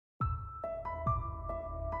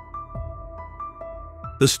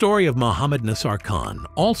The story of Mohammed Nasar Khan,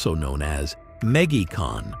 also known as Meggy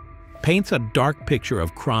Khan, paints a dark picture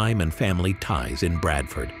of crime and family ties in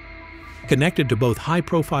Bradford. Connected to both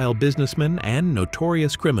high-profile businessmen and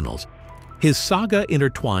notorious criminals, his saga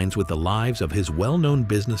intertwines with the lives of his well-known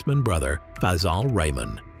businessman brother, Faisal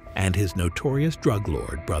Rahman, and his notorious drug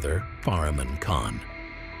lord brother, Farman Khan.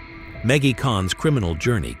 Meggy Khan's criminal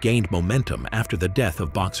journey gained momentum after the death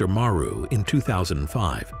of boxer Maru in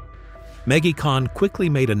 2005. Meggy Khan quickly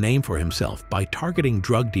made a name for himself by targeting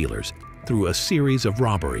drug dealers through a series of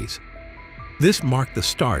robberies. This marked the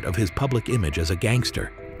start of his public image as a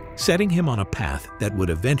gangster, setting him on a path that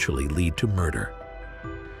would eventually lead to murder.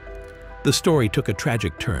 The story took a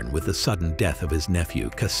tragic turn with the sudden death of his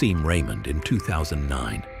nephew, Qasim Raymond, in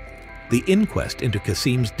 2009. The inquest into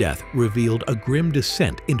Qasim's death revealed a grim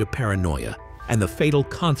descent into paranoia and the fatal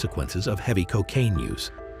consequences of heavy cocaine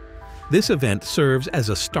use. This event serves as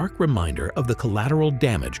a stark reminder of the collateral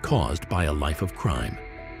damage caused by a life of crime.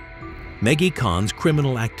 Meggy Khan's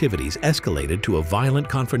criminal activities escalated to a violent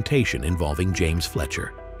confrontation involving James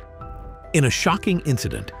Fletcher. In a shocking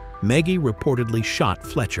incident, Meggy reportedly shot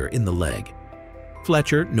Fletcher in the leg.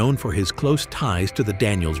 Fletcher, known for his close ties to the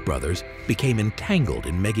Daniels brothers, became entangled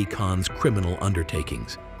in Meggy Khan's criminal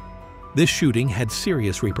undertakings. This shooting had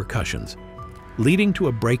serious repercussions, leading to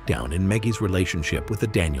a breakdown in Meggy's relationship with the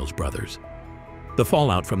Daniels brothers. The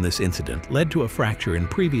fallout from this incident led to a fracture in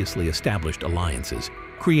previously established alliances,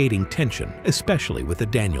 creating tension, especially with the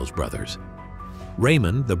Daniels brothers.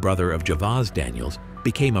 Raymond, the brother of Javaz Daniels,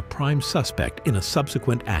 became a prime suspect in a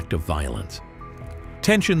subsequent act of violence.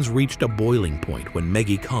 Tensions reached a boiling point when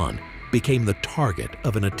Meggy Khan became the target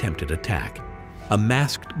of an attempted attack. A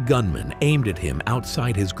masked gunman aimed at him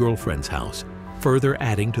outside his girlfriend's house, further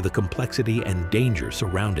adding to the complexity and danger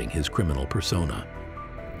surrounding his criminal persona.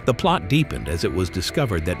 The plot deepened as it was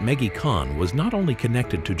discovered that Meggy Khan was not only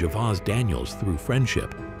connected to Javaz Daniels through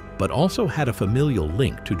friendship, but also had a familial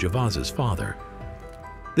link to Javaz's father.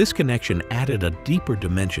 This connection added a deeper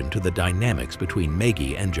dimension to the dynamics between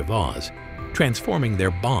Meggy and Javaz, transforming their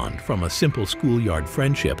bond from a simple schoolyard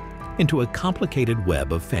friendship into a complicated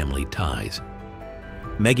web of family ties.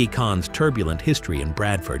 Meggy Khan's turbulent history in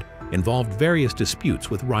Bradford involved various disputes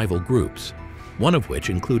with rival groups, one of which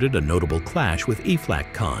included a notable clash with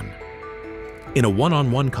Iflak Khan. In a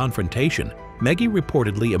one-on-one confrontation, Meggy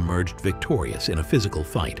reportedly emerged victorious in a physical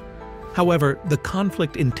fight. However, the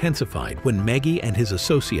conflict intensified when Meggy and his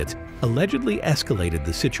associates allegedly escalated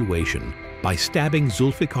the situation by stabbing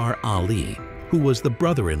Zulfikar Ali, who was the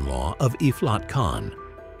brother-in-law of Iflak Khan.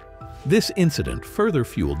 This incident further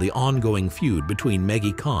fueled the ongoing feud between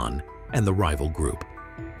Meggy Khan and the rival group.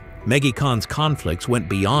 Meggy Khan's conflicts went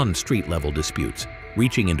beyond street-level disputes,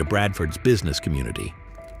 reaching into Bradford's business community.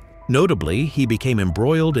 Notably, he became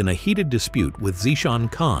embroiled in a heated dispute with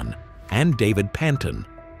Zishan Khan and David Panton,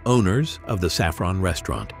 owners of the Saffron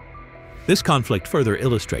restaurant. This conflict further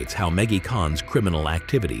illustrates how Meggy Khan's criminal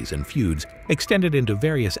activities and feuds extended into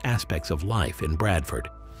various aspects of life in Bradford,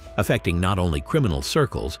 affecting not only criminal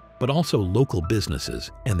circles but also local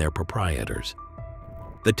businesses and their proprietors.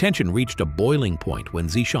 The tension reached a boiling point when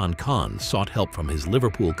Zishan Khan sought help from his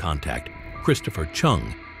Liverpool contact, Christopher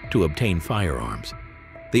Chung, to obtain firearms.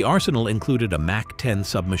 The arsenal included a MAC-10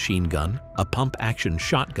 submachine gun, a pump-action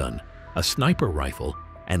shotgun, a sniper rifle,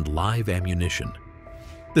 and live ammunition.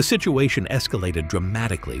 The situation escalated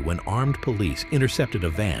dramatically when armed police intercepted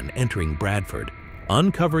a van entering Bradford,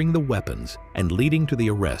 uncovering the weapons and leading to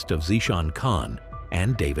the arrest of Zishan Khan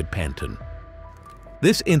and David Panton.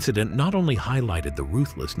 This incident not only highlighted the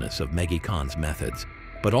ruthlessness of Meggy Khan's methods,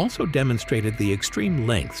 but also demonstrated the extreme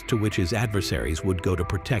lengths to which his adversaries would go to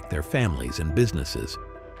protect their families and businesses.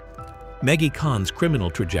 Meggy Khan's criminal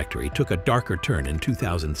trajectory took a darker turn in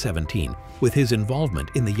 2017 with his involvement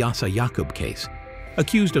in the Yasa Yaqub case,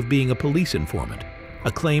 accused of being a police informant,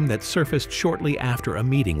 a claim that surfaced shortly after a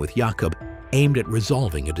meeting with Yaqub aimed at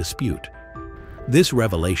resolving a dispute. This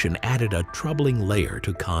revelation added a troubling layer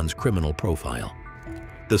to Khan's criminal profile.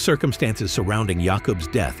 The circumstances surrounding Yaqub's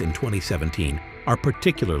death in 2017 are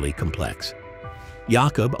particularly complex.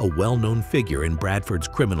 Yaqub, a well-known figure in Bradford's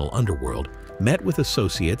criminal underworld, met with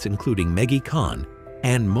associates including Meggy Khan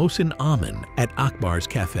and Mohsin Amin at Akbar's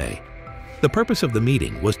Cafe. The purpose of the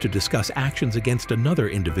meeting was to discuss actions against another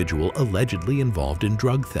individual allegedly involved in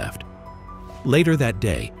drug theft. Later that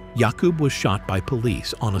day, Yaqub was shot by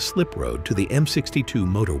police on a slip road to the M62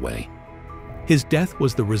 motorway. His death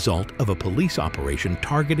was the result of a police operation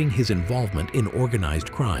targeting his involvement in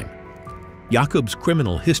organized crime. Yaqub's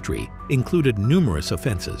criminal history included numerous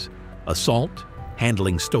offenses: assault,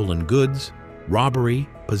 handling stolen goods, robbery,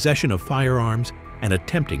 possession of firearms, and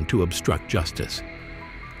attempting to obstruct justice.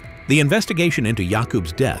 The investigation into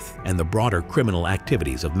Yaqub's death and the broader criminal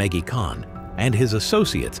activities of Meggy Khan and his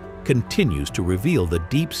associates continues to reveal the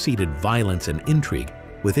deep-seated violence and intrigue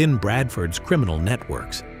within Bradford's criminal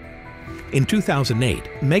networks. In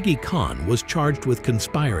 2008, Meggy Khan was charged with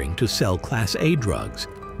conspiring to sell Class A drugs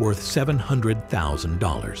worth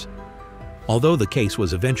 $700,000. Although the case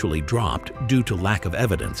was eventually dropped due to lack of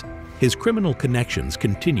evidence, his criminal connections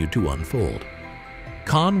continued to unfold.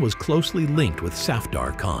 Khan was closely linked with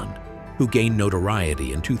Safdar Khan, who gained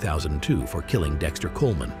notoriety in 2002 for killing Dexter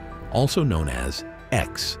Coleman, also known as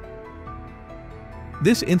X.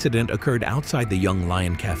 This incident occurred outside the Young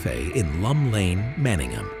Lion Cafe in Lum Lane,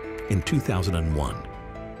 Manningham, in 2001.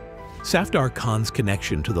 Safdar Khan's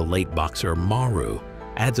connection to the late boxer Maru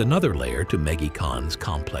adds another layer to Meggy Khan's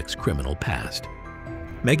complex criminal past.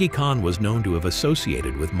 Meggy Khan was known to have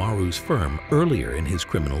associated with Maru's firm earlier in his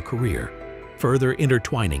criminal career, further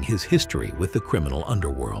intertwining his history with the criminal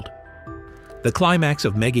underworld. The climax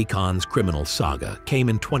of Meggy Khan's criminal saga came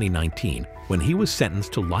in 2019 when he was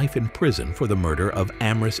sentenced to life in prison for the murder of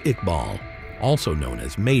Amris Iqbal, also known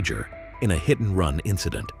as Major, in a hit-and-run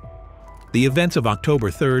incident. The events of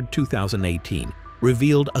October 3, 2018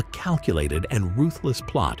 revealed a calculated and ruthless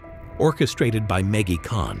plot orchestrated by Meggy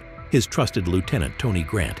Khan, his trusted lieutenant Tony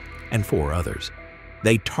Grant, and 4 others.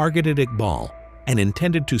 They targeted Iqbal and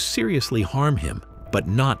intended to seriously harm him, but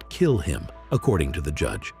not kill him, according to the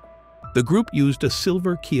judge. The group used a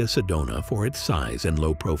silver Kia Sedona for its size and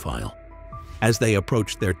low profile. As they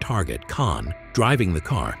approached their target, Khan, driving the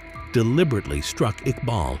car, deliberately struck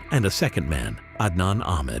Iqbal and a second man, Adnan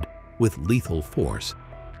Ahmed, with lethal force.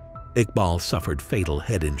 Iqbal suffered fatal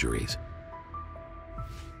head injuries.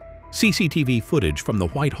 CCTV footage from the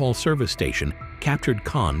Whitehall service station captured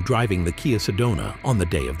Khan driving the Kia Sedona on the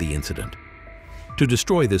day of the incident. To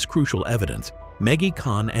destroy this crucial evidence, Meggy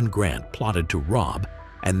Khan and Grant plotted to rob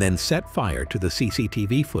and then set fire to the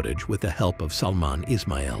CCTV footage with the help of Salman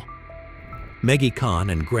Ismail. Meggy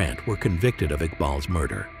Khan and Grant were convicted of Iqbal's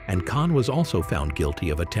murder, and Khan was also found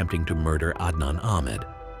guilty of attempting to murder Adnan Ahmed.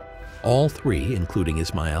 All 3, including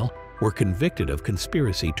Ismail, were convicted of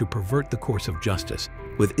conspiracy to pervert the course of justice,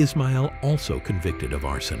 with Ismail also convicted of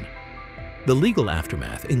arson. The legal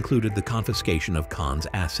aftermath included the confiscation of Khan's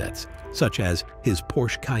assets, such as his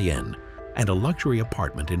Porsche Cayenne and a luxury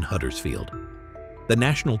apartment in Huddersfield. The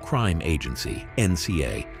National Crime Agency,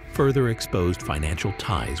 NCA, further exposed financial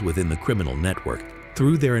ties within the criminal network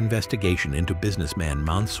through their investigation into businessman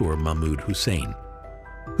Mansour Mahmoud Hussain.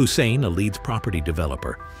 Hussain, a Leeds property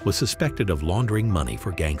developer, was suspected of laundering money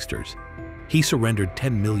for gangsters. He surrendered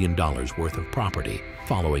 $10 million worth of property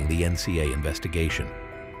following the NCA investigation.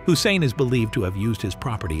 Hussain is believed to have used his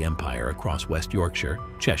property empire across West Yorkshire,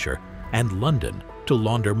 Cheshire, and London to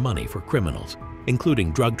launder money for criminals,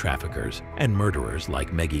 including drug traffickers and murderers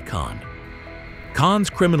like Meggy Khan. Khan's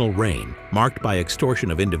criminal reign, marked by extortion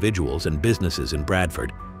of individuals and businesses in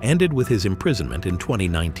Bradford, ended with his imprisonment in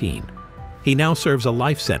 2019. He now serves a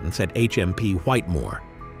life sentence at HMP Whitemoor,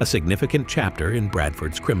 a significant chapter in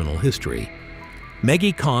Bradford's criminal history.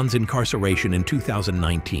 Meggy Khan's incarceration in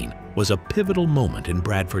 2019 was a pivotal moment in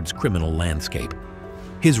Bradford's criminal landscape.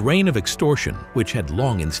 His reign of extortion, which had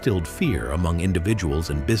long instilled fear among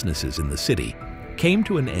individuals and businesses in the city, came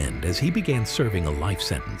to an end as he began serving a life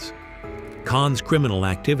sentence. Khan's criminal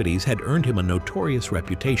activities had earned him a notorious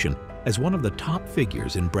reputation as one of the top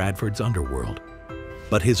figures in Bradford's underworld.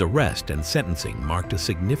 But his arrest and sentencing marked a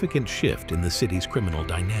significant shift in the city's criminal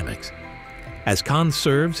dynamics. As Khan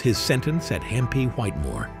serves his sentence at HMP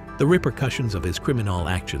Whitemoor, the repercussions of his criminal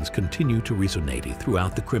actions continue to resonate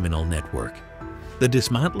throughout the criminal network. The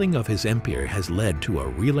dismantling of his empire has led to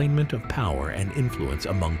a realignment of power and influence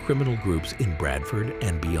among criminal groups in Bradford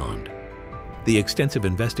and beyond. The extensive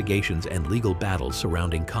investigations and legal battles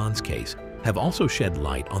surrounding Khan's case have also shed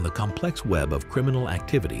light on the complex web of criminal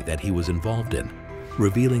activity that he was involved in,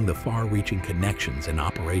 revealing the far-reaching connections and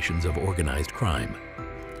operations of organized crime.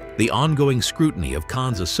 The ongoing scrutiny of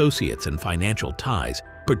Khan's associates and financial ties,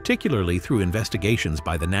 particularly through investigations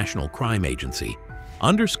by the National Crime Agency,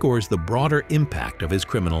 underscores the broader impact of his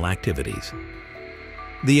criminal activities.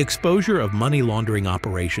 The exposure of money laundering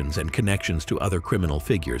operations and connections to other criminal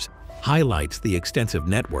figures highlights the extensive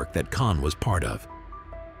network that Khan was part of.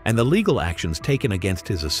 And the legal actions taken against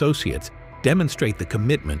his associates demonstrate the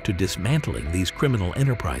commitment to dismantling these criminal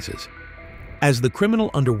enterprises. As the criminal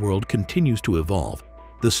underworld continues to evolve,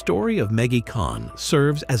 the story of Meggy Khan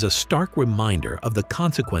serves as a stark reminder of the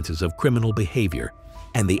consequences of criminal behavior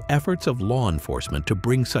and the efforts of law enforcement to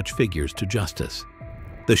bring such figures to justice.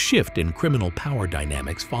 The shift in criminal power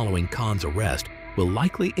dynamics following Khan's arrest will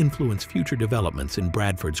likely influence future developments in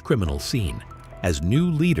Bradford's criminal scene, as new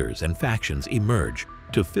leaders and factions emerge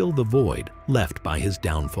to fill the void left by his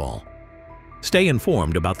downfall. Stay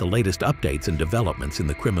informed about the latest updates and developments in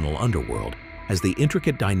the criminal underworld as the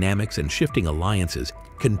intricate dynamics and shifting alliances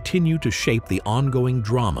continue to shape the ongoing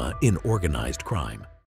drama in organized crime.